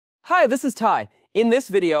Hi, this is Ty. In this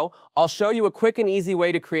video, I'll show you a quick and easy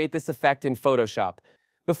way to create this effect in Photoshop.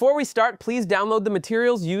 Before we start, please download the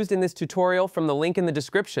materials used in this tutorial from the link in the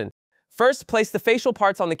description. First, place the facial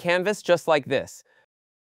parts on the canvas just like this.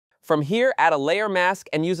 From here, add a layer mask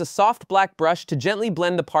and use a soft black brush to gently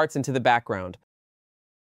blend the parts into the background.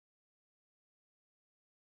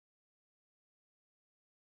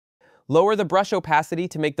 Lower the brush opacity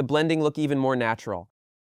to make the blending look even more natural.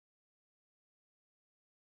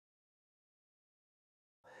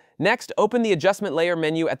 Next, open the Adjustment Layer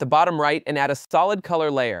menu at the bottom right and add a solid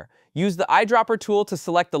color layer. Use the eyedropper tool to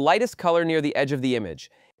select the lightest color near the edge of the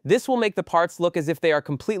image. This will make the parts look as if they are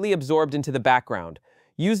completely absorbed into the background.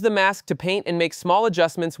 Use the mask to paint and make small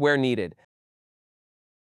adjustments where needed.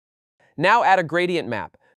 Now add a gradient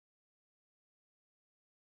map.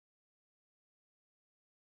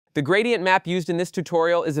 The gradient map used in this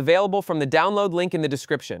tutorial is available from the download link in the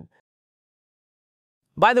description.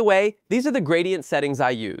 By the way, these are the gradient settings I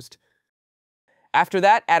used. After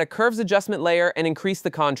that, add a curves adjustment layer and increase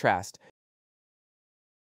the contrast.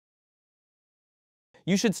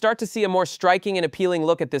 You should start to see a more striking and appealing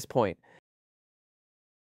look at this point.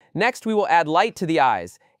 Next, we will add light to the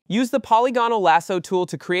eyes. Use the polygonal lasso tool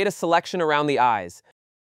to create a selection around the eyes.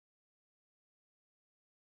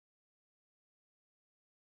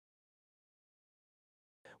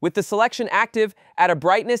 With the selection active, add a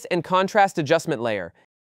brightness and contrast adjustment layer.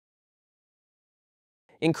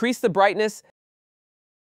 Increase the brightness,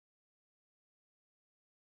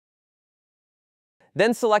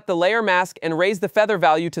 then select the layer mask and raise the feather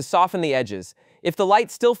value to soften the edges. If the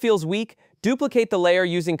light still feels weak, duplicate the layer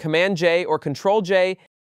using Command-J or Control-J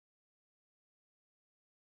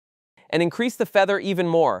and increase the feather even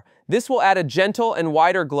more. This will add a gentle and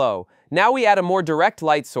wider glow. Now we add a more direct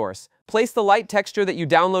light source. Place the light texture that you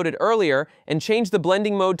downloaded earlier and change the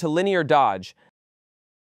blending mode to linear dodge.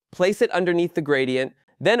 Place it underneath the gradient,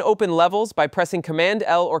 then open levels by pressing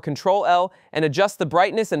Command-L or Control-L and adjust the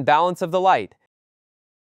brightness and balance of the light.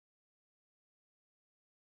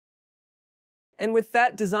 And with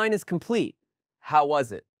that, design is complete. How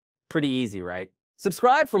was it? Pretty easy, right?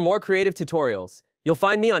 Subscribe for more creative tutorials. You'll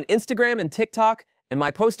find me on Instagram and TikTok, and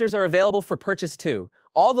my posters are available for purchase too.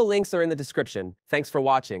 All the links are in the description. Thanks for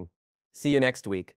watching. See you next week.